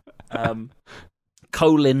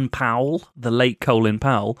 Colin Powell, the late Colin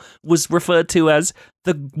Powell, was referred to as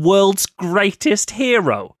the world's greatest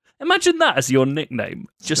hero. Imagine that as your nickname.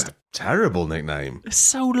 Just a terrible nickname.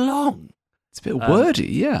 so long. It's a bit wordy,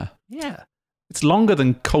 yeah. Yeah. It's longer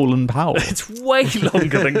than Colin Powell. It's way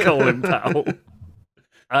longer than Colin Powell.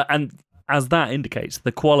 And as that indicates,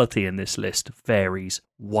 the quality in this list varies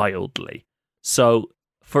wildly. So,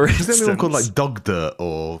 for Is instance... there anyone called like Dog Dirt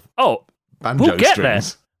or Oh, Banjo we'll get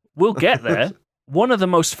Strings? there. We'll get there. One of the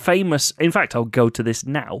most famous... In fact, I'll go to this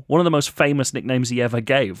now. One of the most famous nicknames he ever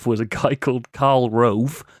gave was a guy called Karl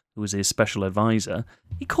Rove, who was his special advisor.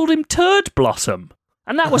 He called him Turd Blossom.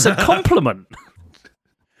 And that was a compliment.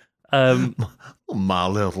 Oh, my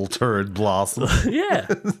little turd blossom. Yeah.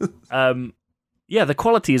 Yeah, the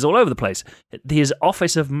quality is all over the place. His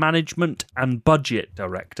Office of Management and Budget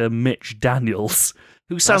Director, Mitch Daniels,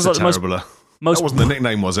 who sounds That's like a the terrible. most That wasn't the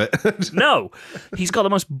nickname, was it? No, he's got the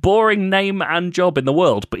most boring name and job in the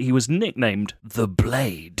world, but he was nicknamed the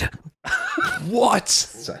Blade.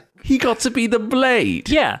 What? He got to be the Blade.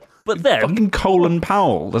 Yeah, but then Fucking Colin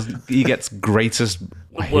Powell. He gets greatest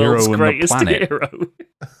hero world's on the greatest planet. hero.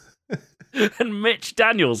 And Mitch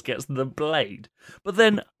Daniels gets the Blade. But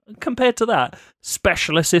then, compared to that,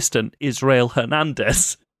 Special Assistant Israel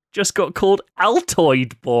Hernandez just got called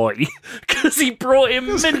Altoid Boy because he brought him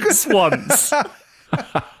mints once.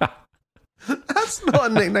 That's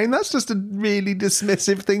not a nickname. That's just a really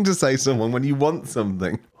dismissive thing to say to someone when you want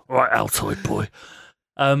something. Right, Altoid Boy.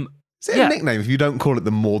 Is it Yeah. a nickname if you don't call it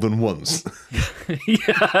them more than once?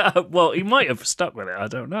 Yeah, well, he might have stuck with it. I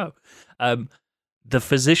don't know. The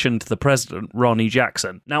physician to the president, Ronnie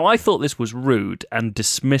Jackson. Now, I thought this was rude and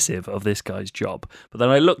dismissive of this guy's job, but then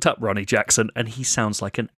I looked up Ronnie Jackson, and he sounds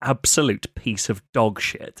like an absolute piece of dog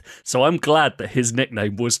shit. So I'm glad that his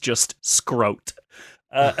nickname was just Scrote.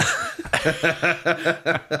 The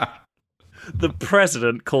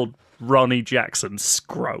president called Ronnie Jackson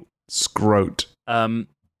Scrote. Scrote.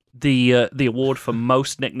 The award for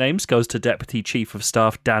most nicknames goes to Deputy Chief of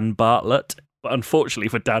Staff Dan Bartlett. But unfortunately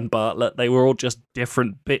for Dan Bartlett, they were all just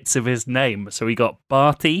different bits of his name. So he got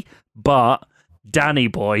Barty, Bart, Danny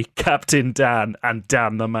Boy, Captain Dan, and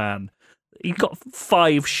Dan the Man. He got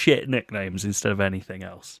 5 shit nicknames instead of anything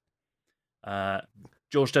else.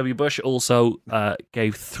 George W. Bush also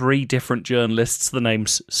gave 3 different journalists the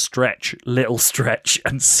names Stretch, Little Stretch,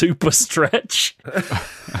 and Super Stretch.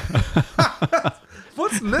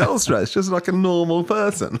 What's Little Stretch? Just like a normal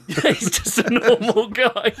person. He's just a normal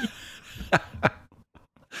guy.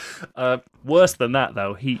 Worse than that,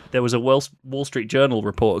 though, there was a Wall Street Journal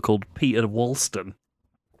reporter called Peter Wollstone,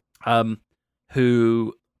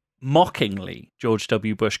 who mockingly George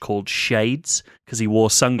W. Bush called shades because he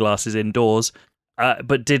wore sunglasses indoors,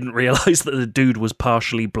 but didn't realise that the dude was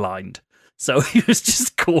partially blind. So he was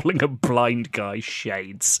just calling a blind guy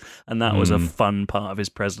shades, and that was a fun part of his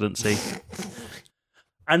presidency.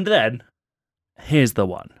 And then, here's the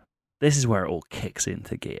one. This is where it all kicks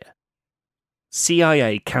into gear.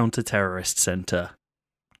 CIA Counterterrorist Center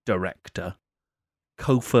Director,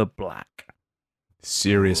 Cofer Black.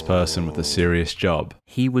 Serious person with a serious job.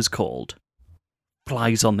 He was called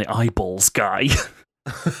Flies on the Eyeballs Guy.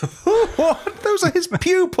 What? Those are his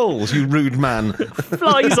pupils, you rude man.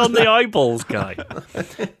 Flies on the Eyeballs Guy.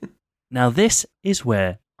 Now, this is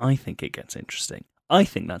where I think it gets interesting. I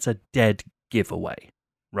think that's a dead giveaway,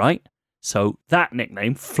 right? So that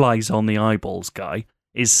nickname, Flies on the Eyeballs Guy,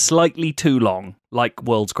 is slightly too long, like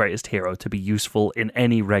World's Greatest Hero, to be useful in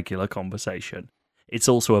any regular conversation. It's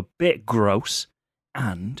also a bit gross,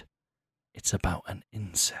 and it's about an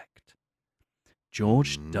insect.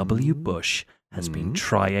 George W. Bush has been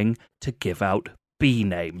trying to give out bee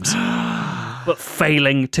names, but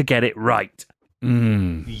failing to get it right.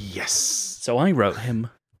 Yes. So I wrote him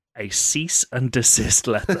a cease and desist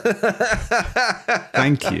letter.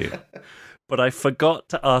 Thank you. But I forgot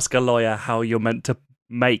to ask a lawyer how you're meant to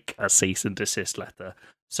make a cease and desist letter.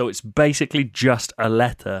 So it's basically just a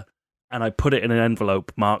letter, and I put it in an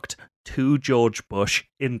envelope marked to George Bush,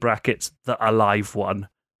 in brackets, the alive one,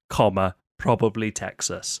 comma, probably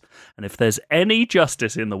Texas. And if there's any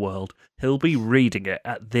justice in the world, he'll be reading it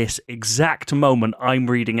at this exact moment I'm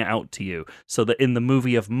reading it out to you, so that in the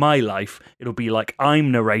movie of my life, it'll be like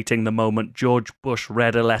I'm narrating the moment George Bush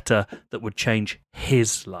read a letter that would change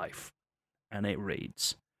his life. And it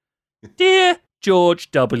reads, Dear George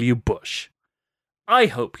W. Bush, I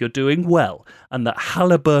hope you're doing well and that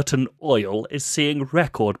Halliburton Oil is seeing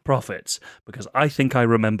record profits, because I think I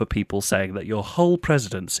remember people saying that your whole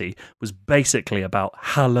presidency was basically about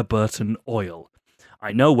Halliburton Oil.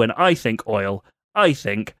 I know when I think oil, I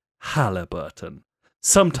think Halliburton.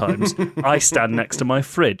 Sometimes I stand next to my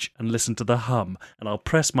fridge and listen to the hum, and I'll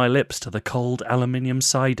press my lips to the cold aluminium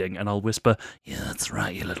siding and I'll whisper, Yeah, that's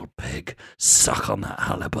right, you little pig. Suck on that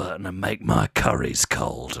Halliburton and make my curries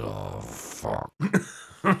cold. Oh, fuck.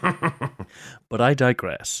 But I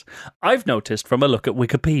digress. I've noticed from a look at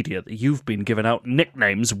Wikipedia that you've been giving out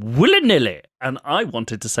nicknames willy-nilly, and I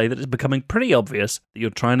wanted to say that it's becoming pretty obvious that you're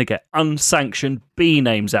trying to get unsanctioned bee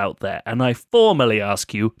names out there, and I formally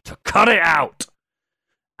ask you to cut it out.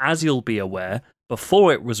 As you'll be aware,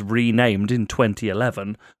 before it was renamed in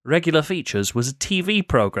 2011, Regular Features was a TV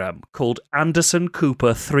program called Anderson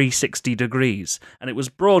Cooper 360 Degrees, and it was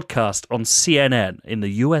broadcast on CNN in the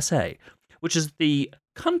USA, which is the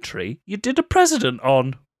country you did a president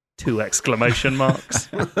on! 2 exclamation marks.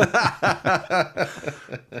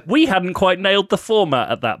 We hadn't quite nailed the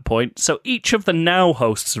format at that point, so each of the now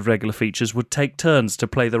hosts of Regular Features would take turns to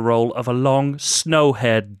play the role of a long,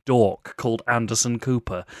 snow-haired dork called Anderson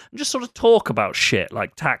Cooper, and just sort of talk about shit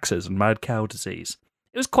like taxes and mad cow disease.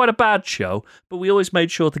 It was quite a bad show, but we always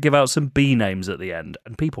made sure to give out some bee names at the end,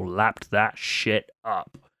 and people lapped that shit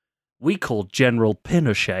up. We called General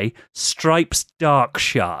Pinochet Stripes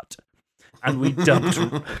Darkshot, and we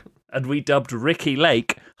dubbed Ricky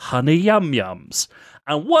Lake Honey Yum Yums.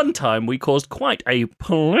 And one time we caused quite a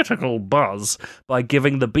political buzz by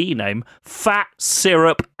giving the bee name Fat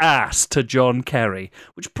Syrup Ass to John Kerry,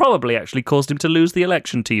 which probably actually caused him to lose the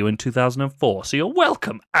election to you in 2004. So you're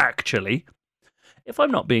welcome, actually. If I'm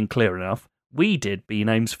not being clear enough, we did bee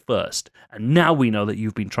names first, and now we know that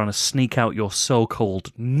you've been trying to sneak out your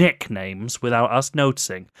so-called nicknames without us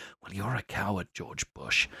noticing. Well, you're a coward, George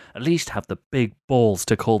Bush. At least have the big balls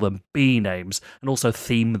to call them bee names and also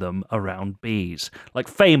theme them around bees. Like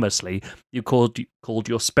famously, you called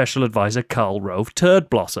your special advisor Karl Rove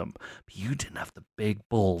Turd Blossom, but you didn't have the big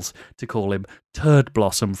balls to call him Turd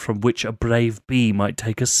Blossom, from which a brave bee might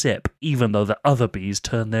take a sip, even though the other bees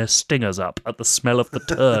turn their stingers up at the smell of the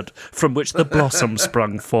turd from which the blossom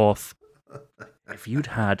sprung forth. If you'd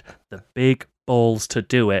had the big balls to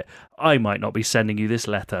do it, I might not be sending you this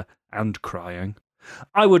letter and crying.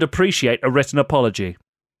 I would appreciate a written apology.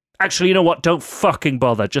 Actually, you know what? Don't fucking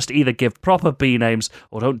bother. Just either give proper bee names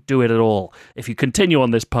or don't do it at all. If you continue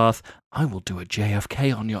on this path, I will do a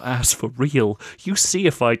JFK on your ass for real. You see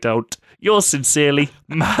if I don't. Yours sincerely,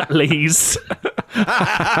 Matt Lees.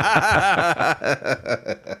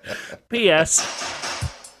 P.S.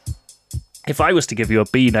 If I was to give you a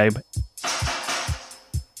bee name,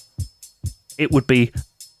 it would be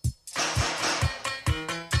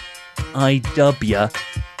I.W. a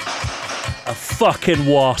fucking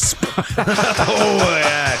wasp. Oh,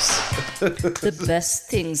 yes. The best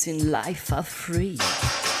things in life are free.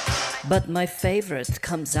 But my favorite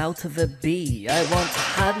comes out of a bee. I want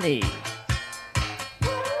honey.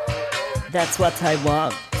 That's what I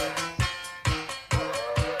want.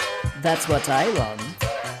 That's what I want.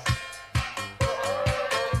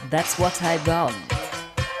 That's what I want.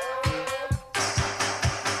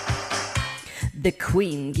 The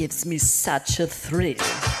queen gives me such a thrill.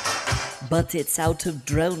 But it's out of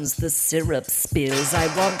drones the syrup spills. I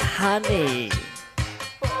want honey.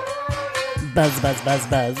 Buzz, buzz, buzz,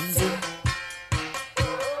 buzz.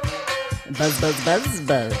 Buzz, buzz, buzz,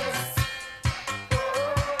 buzz.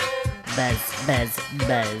 Buzz, buzz,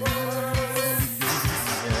 buzz.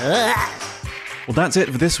 Well, that's it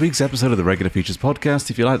for this week's episode of the Regular Features Podcast.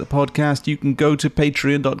 If you like the podcast, you can go to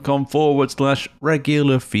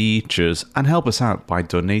patreon.com/regular features and help us out by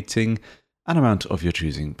donating an amount of your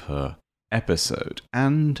choosing per episode.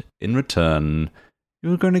 And in return,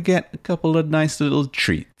 you're going to get a couple of nice little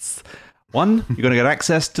treats. One, you're going to get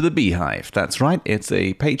access to the Beehive. That's right, it's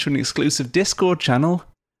a Patreon-exclusive Discord channel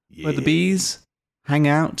where the bees hang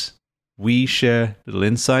out. We share little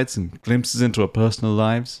insights and glimpses into our personal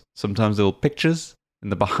lives. Sometimes little pictures in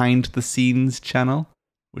the behind-the-scenes channel,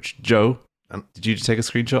 which, Joe, did you just take a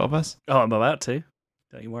screenshot of us? Oh, I'm about to.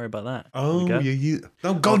 Don't you worry about that. Oh, you.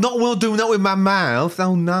 Oh, God, not well doing that with my mouth.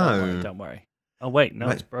 Oh, no. Don't worry. Oh, wait, no,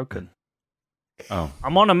 it's broken. Oh.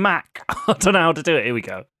 I'm on a Mac. I don't know how to do it. Here we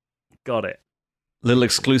go. Got it. Little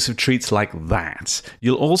exclusive treats like that.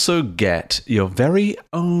 You'll also get your very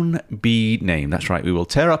own bee name. That's right, we will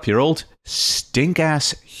tear up your old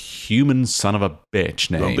stink-ass human son of a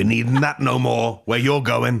bitch name. Won't be needing that no more. Where you're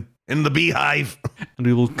going. In the Beehive. And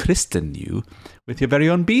we will christen you with your very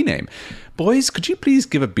own bee name. Boys, could you please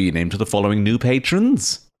give a bee name to the following new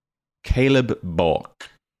patrons? Caleb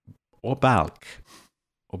Bork. Or Balk.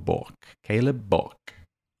 Or Bork. Caleb Bork.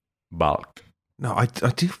 Balk. No, I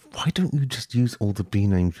do. Why don't you just use all the bee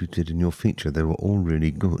names you did in your feature? They were all really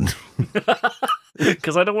good.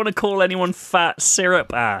 Because I don't want to call anyone fat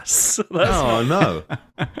syrup ass. Oh, no.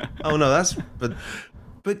 Oh, no, that's... But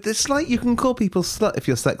it's like you can call people slut if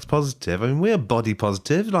you're sex positive. I mean, we're body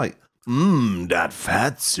positive. Like, that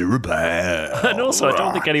fat syrup ass. And also, I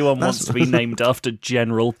don't think anyone wants to be named after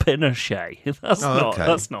General Pinochet. That's not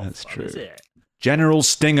That's fun, true. is it? General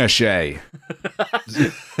Stingershay.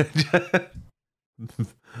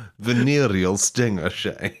 Venereal stinger,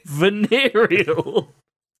 Shay. Venereal.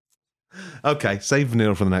 Okay, save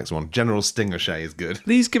venereal for the next one. General Stinger Shay is good.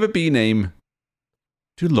 Please give a bee name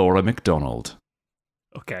to Laura McDonald.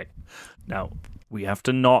 Okay. Now, we have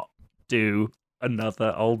to not do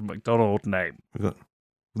another old McDonald name. We've got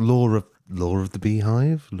Law of the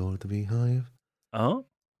Beehive. Law of the Beehive. Oh?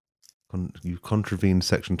 You contravened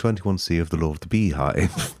Section 21C of the Law of the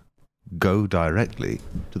Beehive. Go directly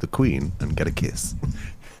to the Queen and get a kiss.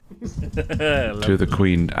 To the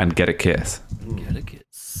Queen and get a kiss. Get a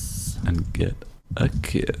kiss. And get a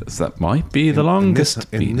kiss. That might be the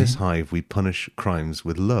longest bee In this name. hive, we punish crimes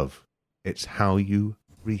with love. It's how you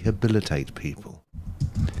rehabilitate people.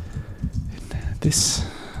 This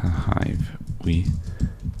hive, we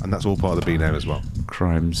And that's all part of the bee name as well.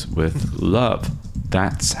 crimes with love.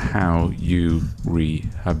 That's how you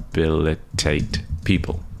rehabilitate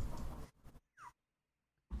people.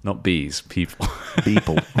 Not bees, people.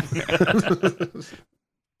 People.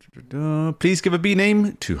 Please give a bee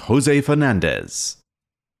name to Jose Fernandez.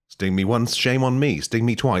 Sting me once, shame on me. Sting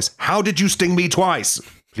me twice. How did you sting me twice?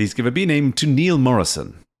 Please give a bee name to Neil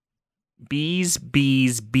Morrison. Bees,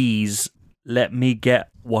 bees, bees. Let me get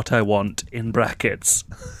what I want in brackets.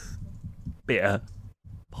 Bitter.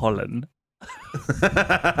 Pollen.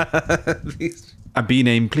 A bee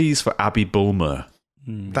name, please, for Abby Bulmer.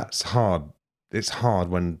 That's hard. It's hard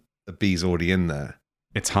when a bee's already in there.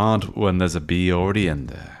 It's hard when there's a bee already in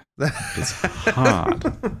there. It's hard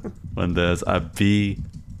when there's a bee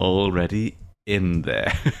already in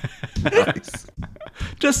there. Nice.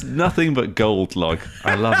 Just nothing but gold, Log.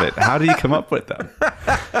 I love it. How do you come up with them?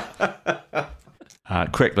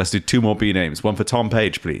 Quick, let's do two more bee names. One for Tom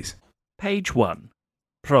Page, please. Page 1.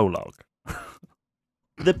 Prologue.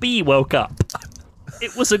 The bee woke up.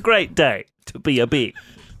 It was a great day to be a bee.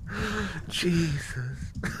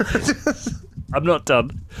 Jesus. I'm not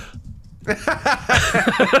done.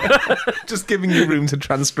 Just giving you room to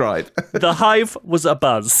transcribe. The hive was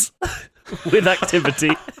abuzz with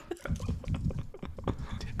activity.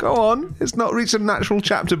 Go on. It's not reached a natural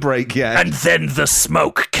chapter break yet. And then the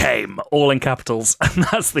smoke came, all in capitals. And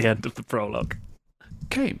that's the end of the prologue.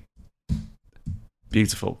 Okay.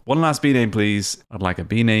 Beautiful. One last B name, please. I'd like a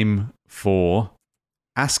B name for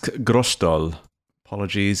Ask Grostol.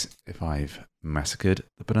 Apologies if I've massacred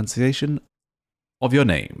the pronunciation of your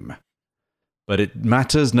name. But it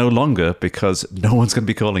matters no longer because no one's going to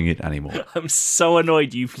be calling it anymore. I'm so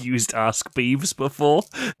annoyed you've used Ask Beeves before.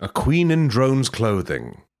 A queen in drone's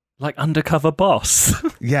clothing. Like Undercover Boss.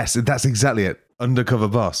 Yes, that's exactly it. Undercover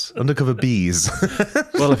boss. Undercover bees.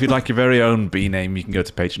 Well, if you'd like your very own B name, you can go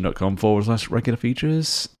to patreon.com/regular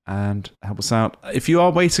features and help us out. If you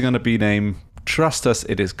are waiting on a B name, trust us,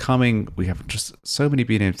 it is coming. We have just so many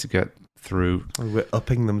B names to get through. We're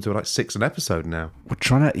upping them to like 6 an episode now. We're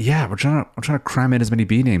trying to cram in as many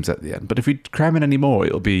B names at the end. But if we cram in any more,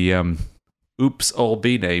 it'll be Oops All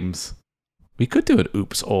B Names. We could do an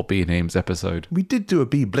Oops All B Names episode. We did do a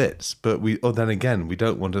B Blitz, but then again, we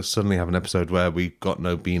don't want to suddenly have an episode where we got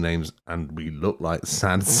no B names and we look like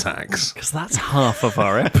sad sacks. Because that's half of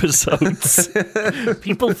our episodes.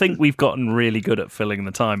 People think we've gotten really good at filling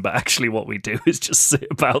the time, but actually what we do is just sit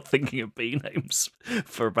about thinking of B names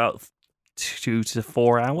for about 2 to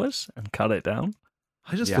 4 hours and cut it down.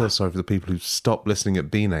 I just feel sorry for the people who stop listening at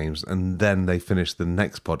B names and then they finish the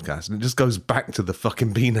next podcast and it just goes back to the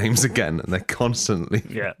fucking B names again and they're constantly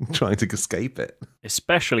trying to escape it.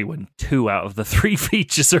 Especially when 2 out of the 3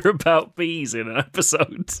 features are about bees in an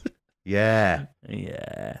episode. Yeah.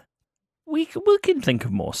 Yeah. We can think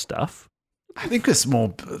of more stuff. I think there's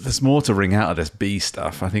more to wring out of this bee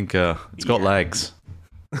stuff. I think it's got legs.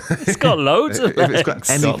 It's got loads of legs. If it's got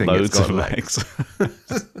anything, loads it's got of legs.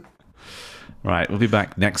 Right, we'll be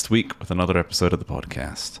back next week with another episode of the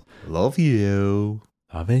podcast. Love you.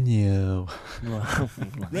 Loving you. Regular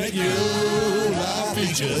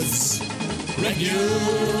features.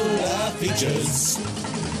 Regular features.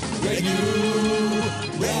 Regular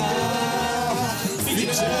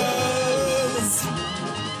features.